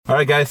All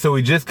right, guys, so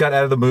we just got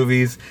out of the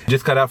movies,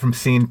 just got out from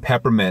seeing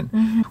Peppermint.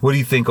 Mm-hmm. What do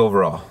you think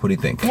overall? What do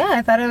you think? Yeah,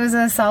 I thought it was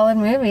a solid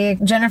movie.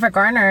 Jennifer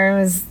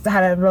Garner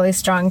had a really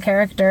strong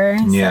character.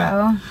 Yeah.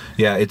 So.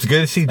 Yeah, it's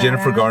good to see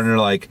Jennifer Garner.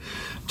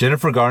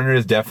 Jennifer Garner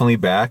is definitely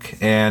back.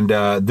 And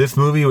this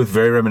movie was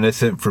very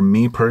reminiscent for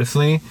me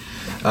personally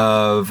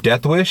of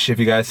Death Wish. If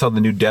you guys saw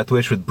the new Death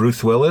Wish with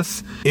Bruce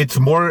Willis, it's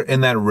more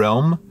in that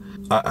realm.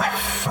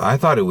 I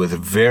thought it was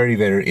very,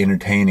 very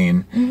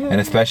entertaining. Mm-hmm. And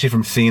especially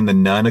from seeing The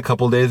Nun a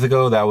couple days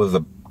ago, that was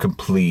a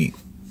complete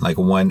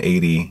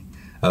 180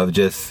 of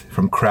just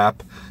from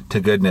crap to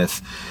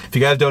goodness. If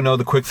you guys don't know,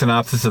 the quick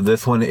synopsis of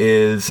this one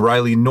is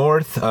Riley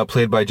North,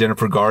 played by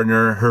Jennifer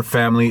Garner. Her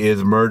family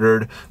is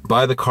murdered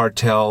by the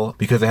cartel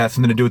because it has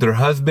something to do with her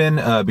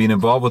husband being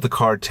involved with the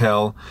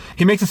cartel.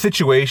 He makes a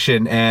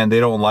situation and they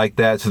don't like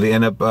that, so they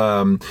end up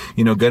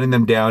gunning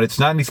them down. It's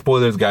not any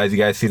spoilers, guys. You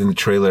guys see it in the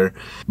trailer.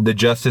 The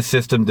justice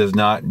system does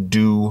not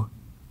do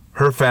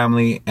her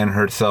family and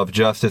herself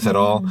justice at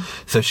all,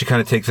 so she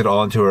kind of takes it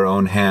all into her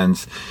own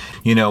hands.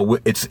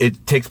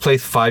 It takes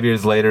place 5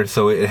 years later,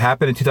 so it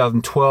happened in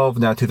 2012,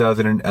 now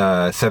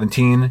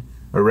 2017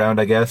 around,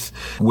 I guess.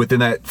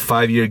 Within that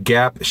 5-year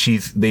gap,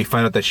 they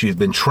find out that she's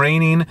been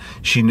training.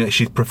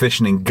 She's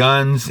proficient in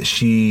guns.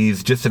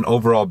 She's just an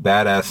overall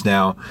badass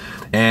now,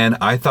 and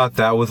I thought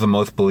that was the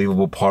most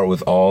believable part,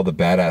 was all the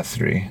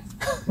badassery.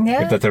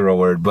 Yeah. If that's a real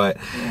word, but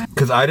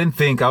because I didn't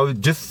think, I was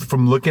just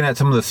from looking at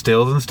some of the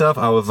stills and stuff,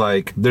 I was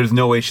like, there's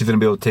no way she's gonna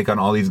be able to take on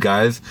all these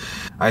guys.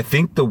 I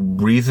think the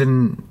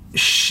reason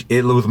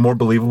it was more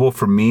believable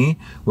for me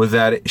was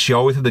that she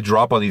always had the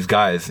drop on these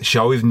guys. She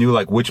always knew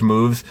which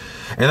moves,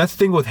 and that's the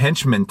thing with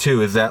henchmen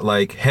too, is that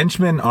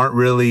henchmen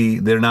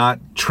they're not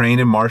trained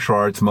in martial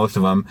arts. Most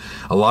of them,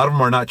 a lot of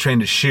them are not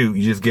trained to shoot.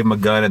 You just give them a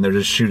gun and they're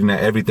just shooting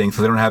at everything,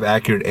 so they don't have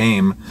accurate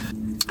aim.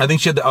 I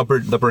think she had the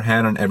upper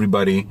hand on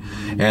everybody,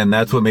 and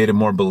that's what made it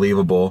more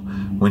believable.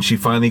 When she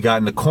finally got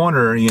in the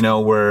corner,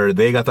 where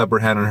they got the upper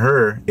hand on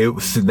her,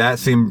 that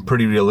seemed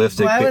pretty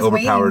realistic. Well, I was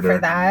waiting for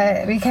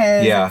that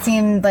because it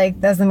seemed like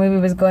as the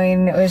movie was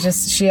going, it was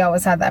just she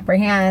always had the upper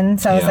hand.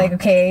 So I was like,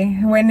 okay,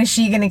 when is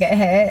she gonna get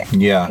hit?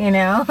 Yeah,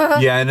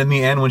 Yeah, and in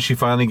the end, when she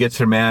finally gets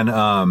her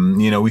man,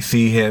 we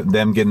see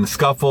them get in the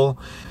scuffle.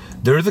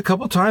 There was a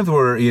couple times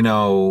where, it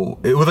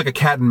was like a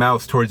cat and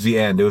mouse towards the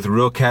end. It was a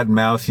real cat and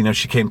mouse.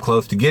 She came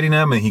close to getting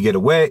him and he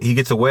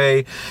gets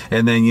away.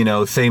 And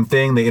then, same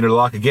thing. They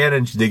interlock again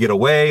and they get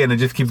away, and it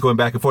just keeps going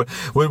back and forth,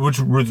 which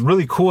was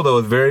really cool though.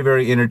 It was very,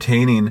 very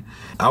entertaining.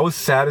 I was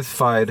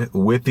satisfied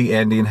with the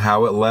ending,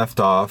 how it left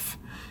off.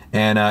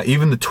 And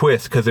even the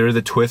twist, because there is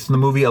a twist in the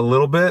movie a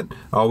little bit.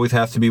 Always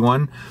has to be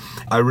one.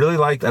 I really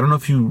liked, I don't know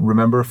if you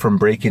remember from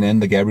Breaking In,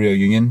 the Gabrielle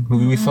Union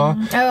movie we saw.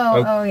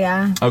 Oh,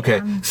 yeah.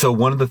 Okay, so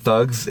one of the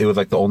thugs, it was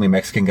the only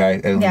Mexican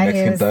guy,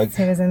 Mexican thug.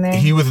 He was in there.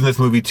 He was in this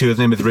movie too. His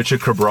name is Richard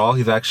Cabral.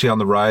 He's actually on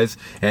the rise,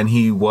 and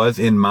he was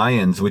in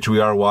Mayans, which we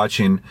are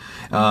watching.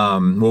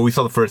 We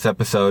saw the first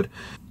episode.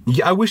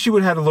 Yeah, I wish he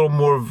would have had a little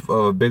more of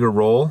a bigger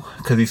role,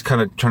 because he's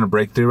kind of trying to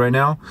break through right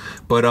now.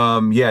 But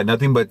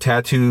nothing but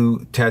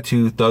tattoo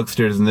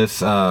thugsters in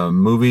this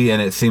movie,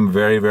 and it seemed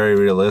very, very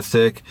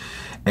realistic.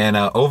 And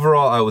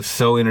overall, I was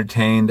so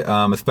entertained,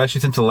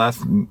 especially since the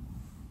last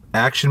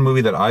action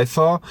movie that I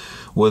saw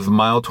was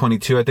Mile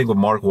 22, I think, with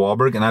Mark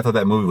Wahlberg, and I thought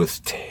that movie was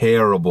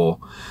terrible.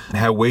 It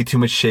had way too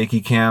much shaky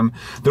cam.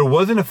 There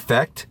was an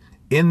effect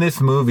in this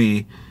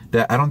movie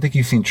that I don't think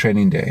you've seen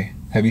Training Day.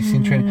 Have you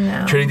seen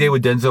Training Day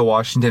with Denzel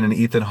Washington and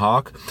Ethan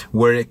Hawke,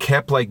 where it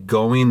kept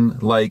going,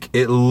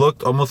 it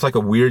looked almost like a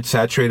weird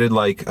saturated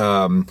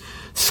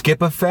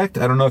skip effect.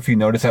 I don't know if you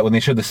noticed that when they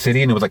showed the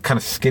city and it was kind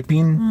of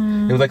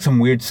skipping. It was some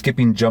weird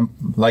skipping jump,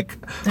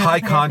 high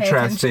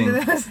contrast thing.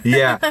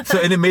 Yeah. So,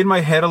 and it made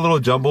my head a little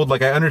jumbled. I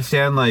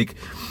understand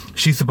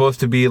she's supposed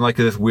to be in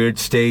this weird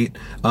state.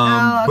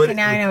 Okay,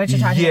 now I know what you're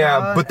talking about.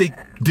 Yeah, but they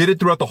did it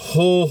throughout the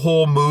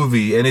whole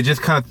movie, and it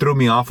just kind of threw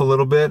me off a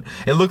little bit.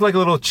 It looked like a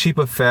little cheap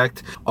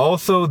effect.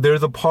 Also,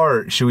 there's a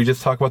part, should we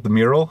just talk about the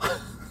mural?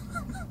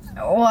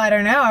 Well, I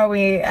don't know. Are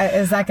we?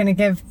 Is that going to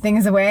give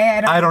things away?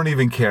 I don't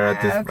even care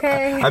at this.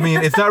 Okay. I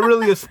mean, it's not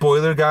really a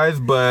spoiler, guys,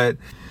 but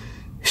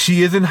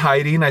she is in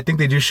hiding. I think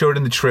they just showed it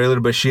in the trailer,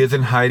 but she is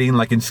in hiding,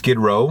 in Skid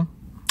Row.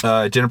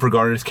 Jennifer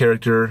Garner's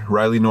character,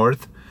 Riley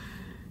North.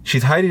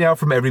 She's hiding out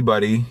from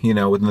everybody,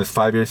 within this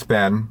 5-year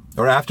span,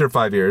 or after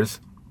 5 years.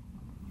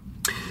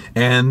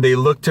 And they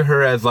look to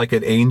her as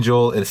an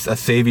angel, a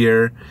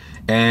savior,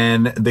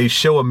 and they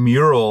show a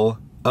mural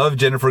of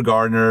Jennifer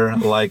Garner,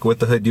 with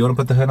the hood. Do you want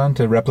to put the hood on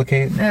to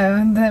replicate?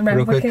 Oh, the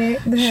replicate.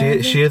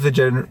 She is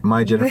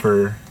my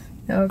Jennifer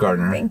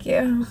Garner. Thank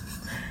you.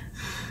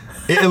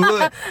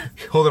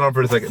 Hold it on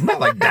for a second. Not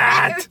like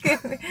that.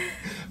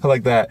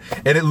 Like that.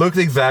 And it looks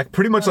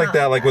pretty much like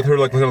that, with her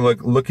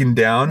looking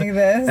down. Like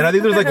this. And I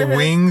think there's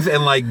wings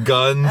and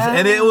guns.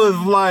 And it was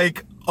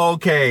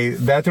Okay,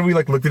 that's when we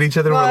like looked at each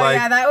other and we're like,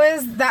 yeah, that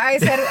was that. I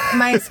said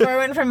my score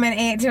went from an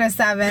 8 to a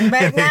 7,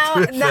 but now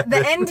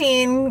the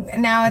ending,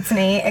 now it's an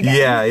 8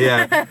 again.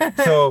 Yeah.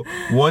 So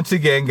once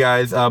again,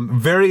 guys,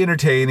 very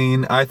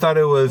entertaining. I thought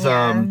it was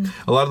a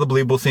lot of the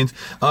believable scenes.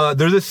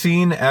 There's a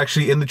scene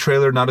actually in the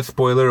trailer, not a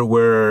spoiler,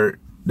 where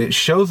it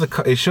shows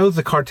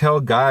the cartel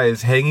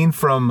guys hanging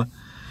from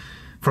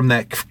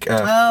that.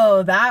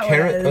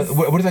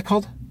 What is that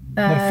called?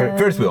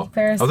 Ferris wheel.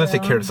 I was gonna say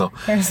carousel.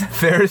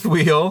 Ferris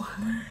wheel.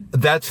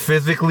 That's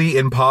physically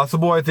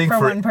impossible, I think,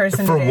 for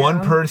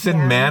one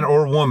person, man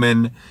or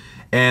woman,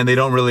 and they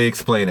don't really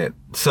explain it.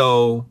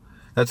 So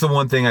that's the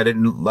one thing I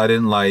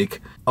didn't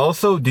like.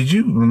 Also, did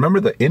you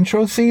remember the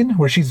intro scene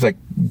where she's like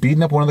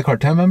beating up one of the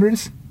cartel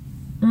members?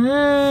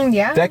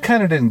 Yeah. That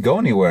kind of didn't go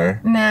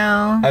anywhere.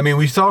 No. I mean,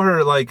 we saw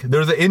her, like,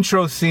 there's an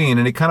intro scene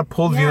and it kind of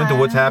pulls you into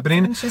what's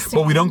happening,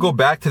 but we don't go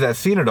back to that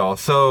scene at all.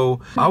 So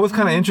I was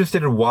kind of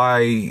interested in why,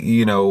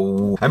 you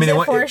know, I mean, it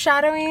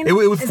foreshadowing?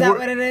 Is that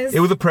what it is?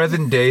 It was a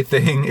present day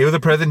thing.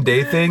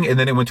 And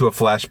then it went to a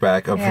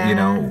flashback of, you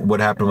know, what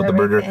happened with the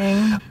murder.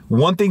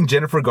 One thing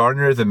Jennifer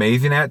Garner is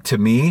amazing at, to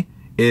me,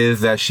 is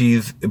that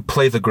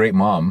plays a great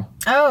mom.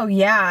 Oh,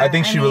 yeah. I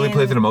think she really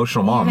plays an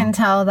emotional mom. You can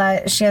tell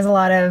that she has a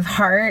lot of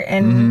heart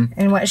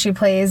in what she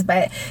plays,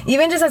 but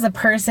even just as a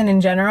person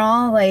in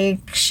general, like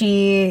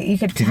you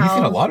could tell. You've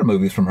seen a lot of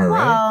movies from her,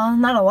 right? Well,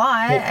 not a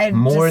lot. Well,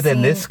 more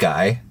than this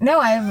guy. No,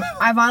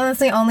 I've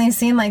honestly only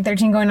seen like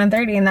 13 Going on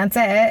 30, and that's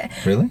it.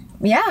 Really?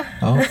 Yeah.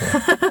 Oh,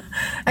 okay.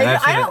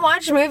 I don't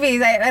watch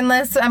movies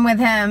unless I'm with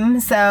him.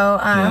 So.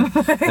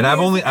 And I've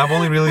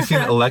only really seen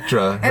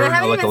Elektra. And I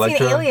haven't even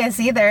seen Alias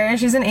either.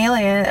 She's an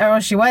alien, or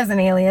she was an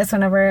Alias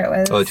whenever it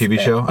was. Oh, the TV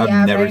show?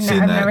 I've never seen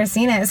that. I've never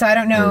seen it, so I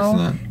don't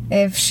know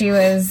if she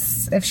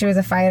was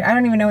a fighter. I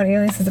don't even know what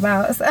Alias is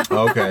about. So.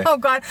 Okay. Oh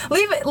God,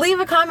 leave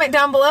a comment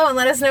down below and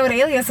let us know what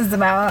Alias is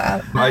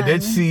about. I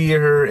did see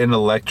her in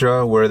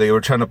Elektra where they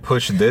were trying to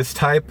push this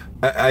type.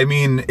 I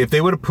mean, if they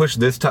would have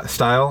pushed this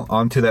style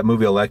onto that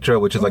movie Elektra,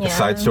 which is like a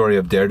side story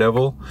of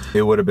Daredevil,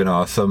 it would have been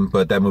awesome.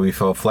 But that movie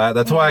fell flat.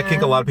 That's why I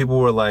think a lot of people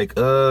were like,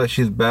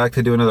 she's back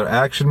to do another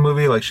action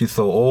movie. Like, she's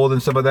so old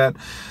and stuff like that.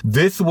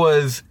 This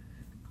was,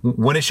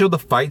 when it showed the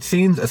fight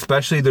scenes,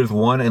 especially there's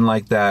one in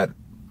like that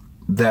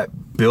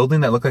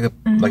building that looked like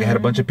like it had a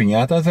bunch of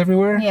piñatas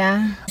everywhere.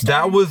 Yeah.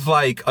 That was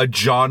like a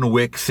John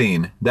Wick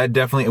scene. That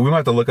definitely, we might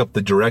have to look up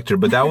the director,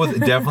 but that was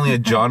definitely a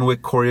John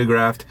Wick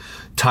choreographed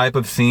type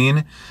of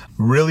scene.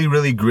 Really,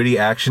 really gritty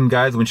action,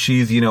 guys. When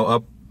she's, you know,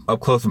 up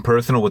close and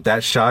personal with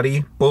that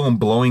shotty, boom,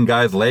 blowing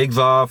guys' legs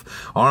off,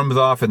 arms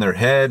off, and their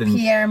head. And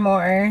Pierre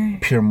Moore.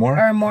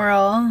 Or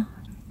Moral.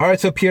 All right,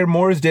 so Pierre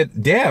Moore's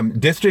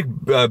District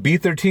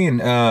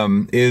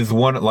B13 is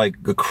one, like,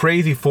 a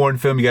crazy foreign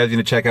film you guys need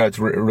to check out. It's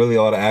really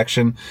a lot of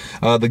action.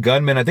 The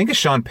Gunman, I think, is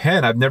Sean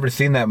Penn. I've never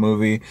seen that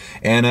movie.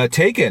 And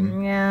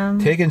Taken. Yeah.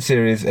 Taken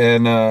series.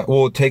 And,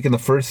 Taken, the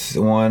first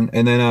one.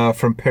 And then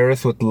From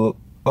Paris with...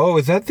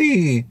 is that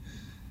the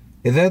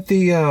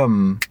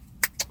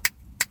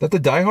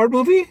Die Hard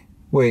movie?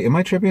 Wait, am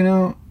I tripping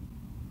out?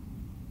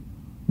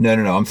 No,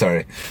 I'm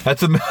sorry.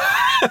 That's the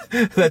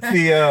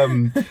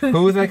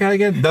who was that guy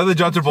again? That was the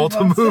John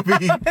Travolta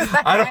movie.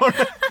 I don't know.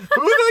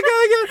 Who was that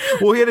guy again?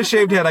 Well, he had a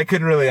shaved head. I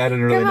didn't really know.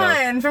 Come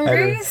on, from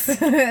Greece.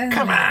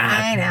 Come on.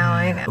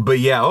 I know. But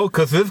yeah,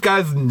 because this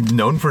guy's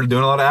known for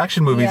doing a lot of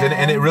action movies,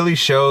 and it really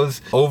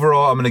shows.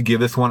 Overall, I'm going to give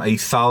this one a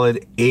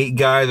solid 8,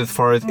 guys, as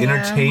far as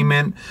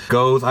entertainment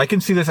goes. I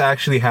can see this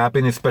actually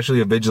happening, especially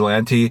a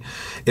vigilante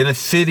in a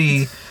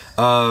city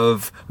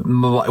of,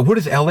 what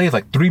is LA? It's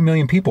like 3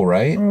 million people,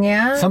 right?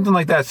 Yeah. Something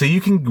like that. So you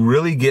can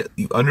really get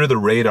under the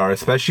radar,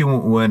 especially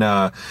when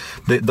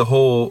the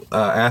whole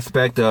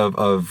aspect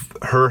of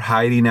her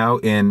hiding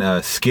out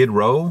in Skid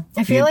Row.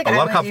 I feel like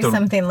I would do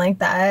something like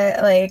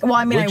that. Like, well,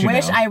 I mean,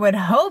 I would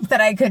hope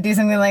that I could do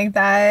something like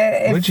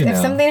that. If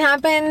something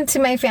happened to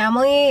my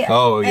family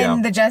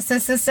and the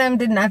justice system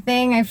did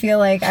nothing, I feel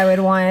like I would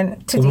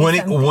want to do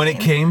something. When it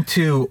came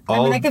to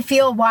all... I mean, I could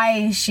feel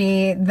why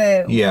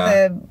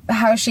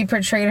how she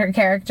portrayed her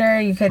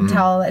character. You could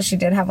tell that she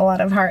did have a lot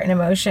of heart and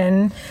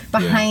emotion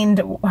behind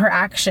her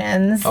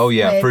actions. Oh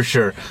yeah, for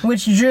sure.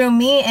 Which drew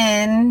me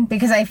in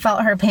because I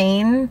felt her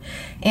pain,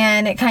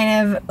 and it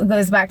kind of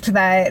goes back to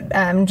that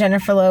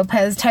Jennifer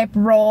Lopez type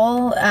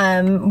role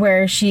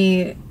where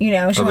she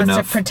wants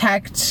to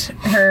protect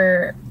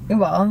her.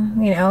 Well,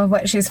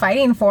 what she's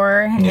fighting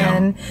for. Yeah.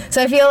 And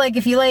so I feel like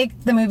if you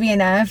like the movie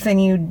enough, then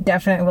you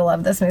definitely will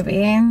love this movie.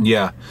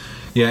 Yeah,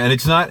 and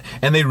it's not,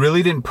 and they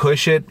really didn't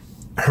push it.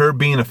 Her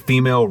being a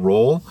female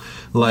role,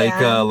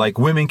 like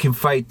women can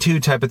fight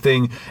too type of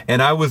thing,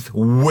 and I was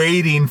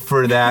waiting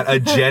for that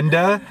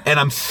agenda, and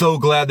I'm so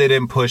glad they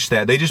didn't push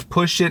that. They just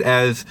pushed it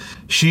as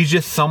she's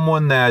just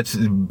someone that's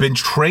been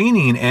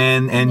training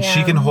and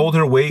she can hold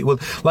her weight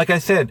with, like I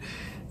said,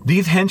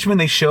 these henchmen,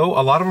 they show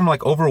a lot of them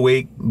like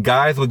overweight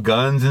guys with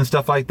guns and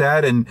stuff like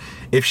that. And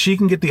if she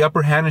can get the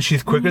upper hand and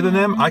she's quicker than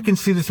them, I can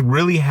see this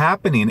really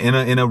happening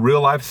in a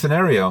real life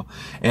scenario.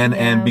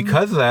 And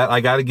because of that, I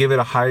got to give it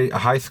a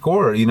high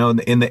score, in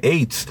the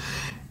 8s.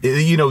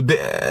 you know,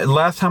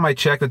 last time I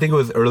checked, I think it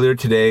was earlier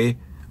today,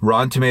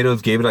 Rotten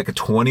Tomatoes gave it like a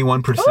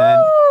 21%.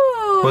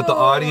 Ooh. But the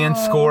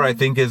audience score, I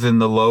think, is in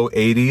the low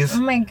 80s.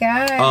 Oh my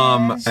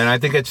gosh. And I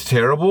think it's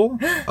terrible.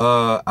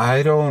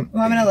 I don't...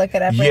 Well, I'm going to look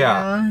it up right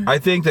now. I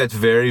think that's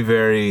very,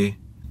 very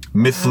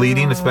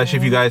misleading, especially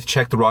if you guys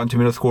check the Rotten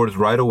Tomato scores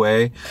right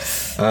away.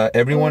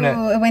 Everyone...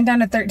 it went down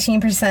to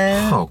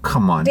 13%. Oh,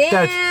 come on.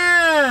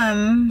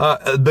 Damn.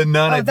 The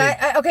Nun, I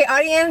think... okay,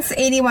 audience,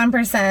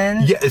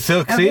 81%. Yeah,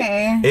 so see?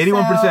 Okay,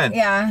 81%. So,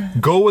 yeah.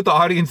 Go with the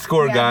audience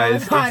score,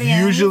 guys. It's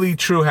usually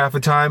true half the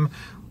time.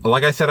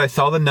 Like I said, I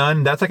saw The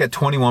Nun. That's like at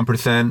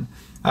 21%.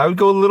 I would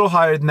go a little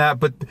higher than that,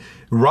 but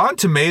Rotten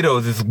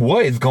Tomatoes is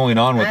what is going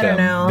on with them.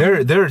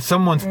 Know.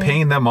 Someone's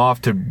paying them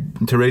off to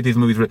rate these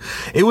movies.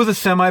 It was a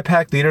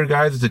semi-packed theater,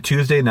 guys. It's a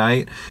Tuesday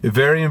night.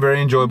 Very, very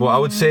enjoyable. I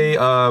would say,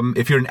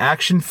 if you're an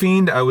action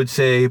fiend, I would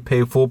say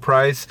pay full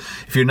price.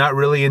 If you're not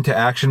really into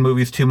action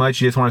movies too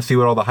much, you just want to see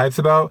what all the hype's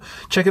about,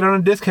 check it out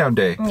on a discount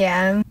day.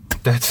 Yeah.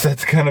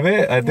 That's kind of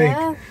it, I think.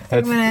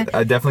 Yeah,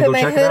 I definitely go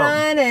check it out. Put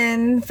my hood on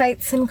and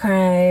fight some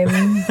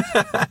crime.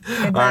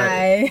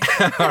 Goodbye.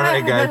 All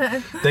right,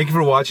 guys. Thank you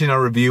for watching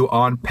our review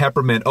on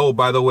Peppermint. Oh,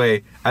 by the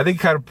way, I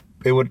think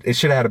it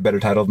should have had a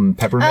better title than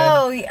Peppermint.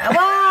 Oh,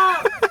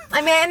 well,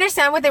 I mean, I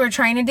understand what they were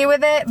trying to do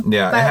with it,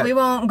 but we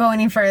won't go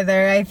any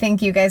further. I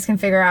think you guys can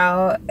figure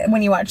out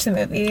when you watch the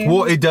movie.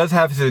 Well, it does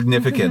have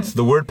significance.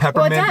 The word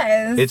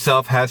peppermint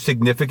itself has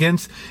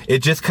significance. It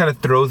just kind of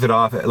throws it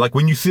off. Like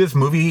when you see this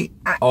movie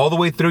all the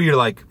way through, you're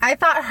like, I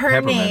thought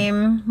her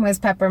name was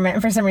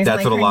Peppermint for some reason.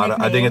 That's what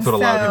I think it's what a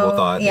lot of people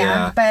thought.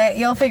 Yeah, but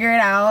you'll figure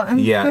it out.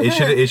 Yeah,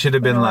 it should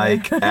have been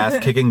like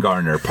Ass Kicking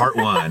Garner Part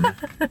 1.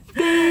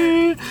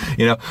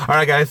 You know. All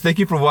right, guys. Thank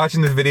you for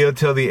watching this video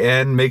till the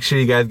end. Make sure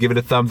you guys give it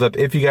a thumbs up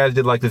if you guys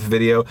did like this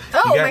video.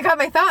 Oh my god,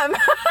 my thumb.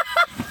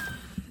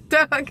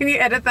 Can you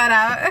edit that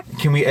out?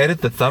 Can we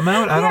edit the thumb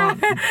out? I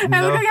don't know.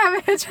 I look like I have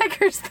a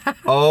hitchhiker's thumb.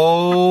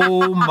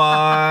 Oh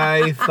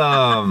my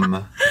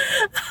thumb.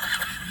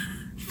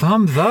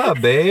 Thumbs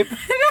up, babe.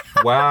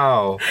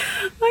 Wow.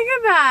 Look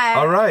at that.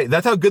 All right.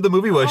 That's how good the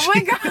movie was. Oh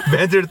my god. She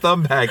bends her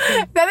thumb back.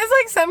 That is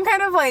like some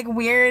kind of like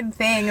weird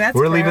thing.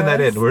 We're leaving that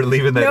in. We're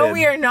leaving that in. No,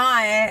 we are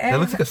not. That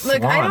looks like a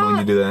swan when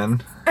you do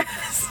that.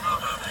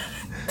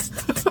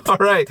 All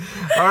right,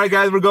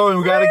 guys, we're going.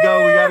 We gotta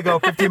go.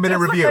 15-minute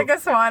review. Like a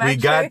swan, we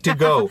got to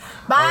go.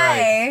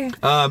 Bye.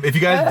 Right. If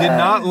you guys did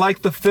not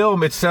like the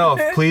film itself,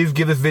 please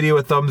give this video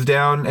a thumbs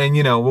down, and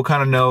we'll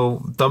kind of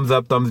know thumbs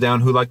up, thumbs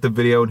down, who liked the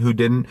video and who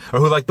didn't, or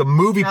who liked the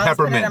movie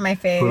Peppermint. On my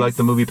face. Who liked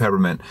the movie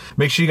Peppermint.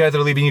 Make sure you guys are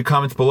leaving your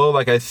comments below,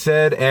 like I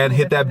said, and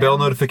hit that bell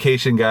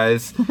notification,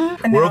 guys.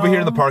 We're over here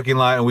in the parking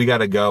lot, and we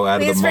gotta go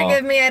out of the mall. Please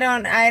forgive me.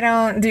 I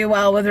don't do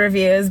well with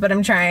reviews, but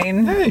I'm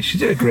trying. Hey, she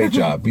did a great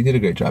job. You did a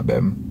great job,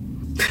 babe.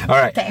 All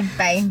right. Okay,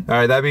 bye. All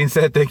right, that being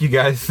said, thank you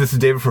guys. This is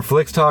David for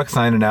Flix Talk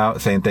signing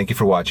out, saying thank you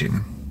for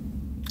watching.